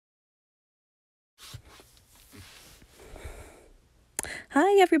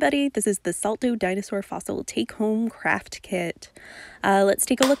Hi everybody, this is the Salt-Dough Dinosaur Fossil Take-Home Craft Kit. Let's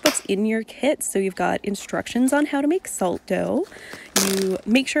take a look what's in your kit. So you've got instructions on how to make salt dough. You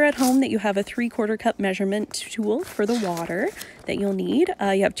make sure at home that you have a 3/4 cup measurement tool for the water that you'll need.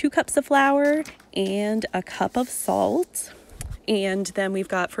 You have 2 cups of flour and a cup of salt. And then we've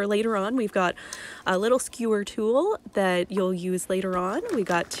got, for later on, we've got a little skewer tool that you'll use later on. We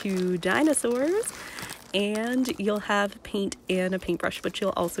got 2 dinosaurs. And you'll have paint and a paintbrush, which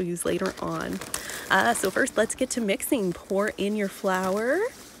you'll also use later on. So first, let's get to mixing. Pour in your flour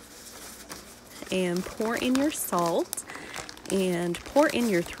and pour in your salt and pour in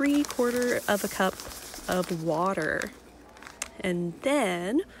your 3/4 of a cup of water. And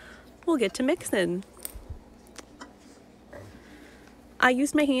then we'll get to mixing. I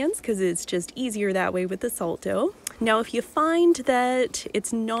used my hands because it's just easier that way with the salt dough. Now, if you find that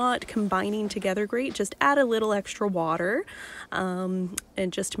it's not combining together great, just add a little extra water and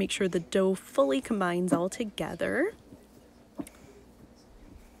just to make sure the dough fully combines all together,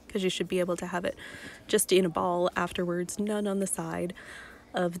 because you should be able to have it just in a ball afterwards, none on the side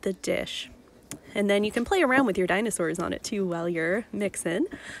of the dish. And then you can play around with your dinosaurs on it too while you're mixing.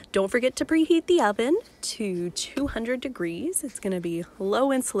 Don't forget to preheat the oven to 200 degrees. It's going to be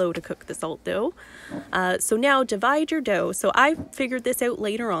low and slow to cook the salt dough. So now divide your dough. So I figured this out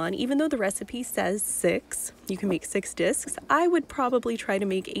later on. Even though the recipe says 6, you can make 6 discs. I would probably try to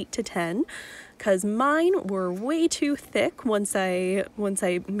make 8 to 10 because mine were way too thick once I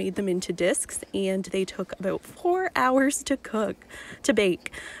made them into discs, and they took about 4 hours to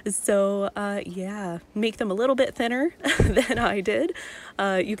bake. So yeah, make them a little bit thinner than I did.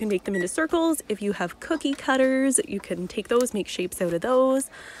 You can make them into circles. If you have cookie cutters, you can take those, make shapes out of those.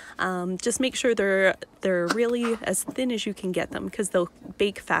 Just make sure they're really as thin as you can get them, because they'll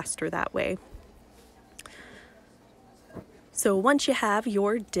bake faster that way. So once you have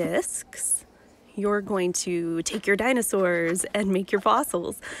your discs, you're going to take your dinosaurs and make your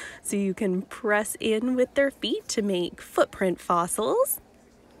fossils. So you can press in with their feet to make footprint fossils,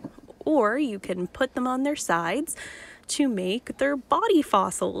 or you can put them on their sides to make their body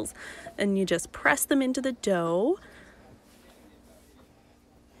fossils. And you just press them into the dough.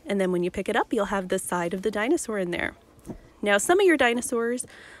 And then when you pick it up, you'll have the side of the dinosaur in there. Now, some of your dinosaurs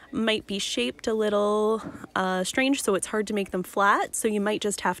might be shaped a little strange, so it's hard to make them flat. So you might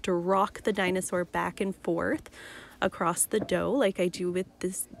just have to rock the dinosaur back and forth across the dough, like I do with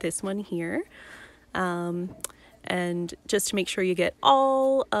this one here. And just to make sure you get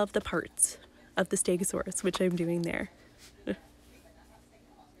all of the parts of the Stegosaurus, which I'm doing there.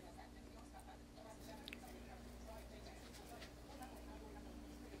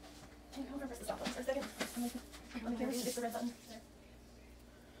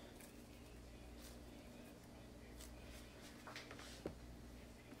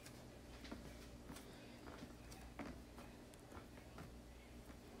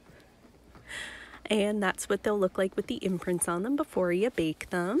 And that's what they'll look like with the imprints on them before you bake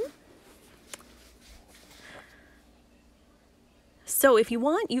them. So if you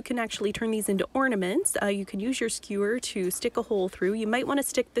want, you can actually turn these into ornaments. You can use your skewer to stick a hole through. You might want to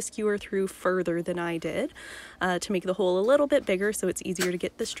stick the skewer through further than I did to make the hole a little bit bigger so it's easier to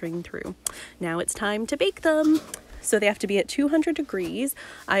get the string through. Now it's time to bake them. So they have to be at 200 degrees.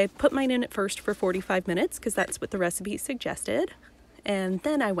 I put mine in at first for 45 minutes because that's what the recipe suggested. And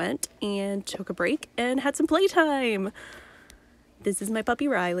then I went and took a break and had some playtime. This is my puppy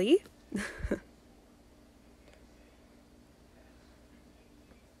Riley.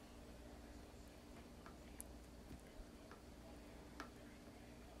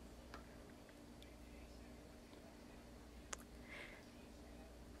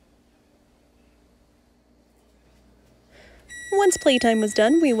 Once playtime was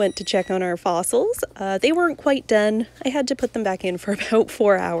done, we went to check on our fossils. They weren't quite done. I had to put them back in for about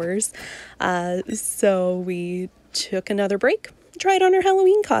 4 hours. So we took another break, tried on our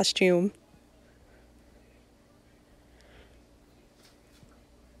Halloween costume.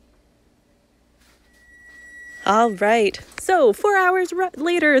 All right, so 4 hours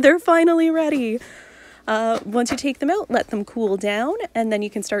later, they're finally ready. Once you take them out, let them cool down, and then you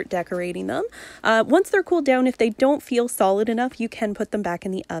can start decorating them. Once they're cooled down, if they don't feel solid enough, you can put them back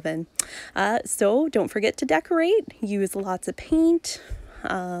in the oven. So don't forget to decorate. Use lots of paint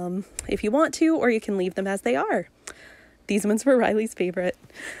if you want to, or you can leave them as they are. These ones were Riley's favorite.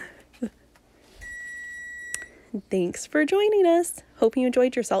 Thanks for joining us. Hope you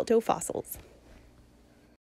enjoyed your salt dough fossils.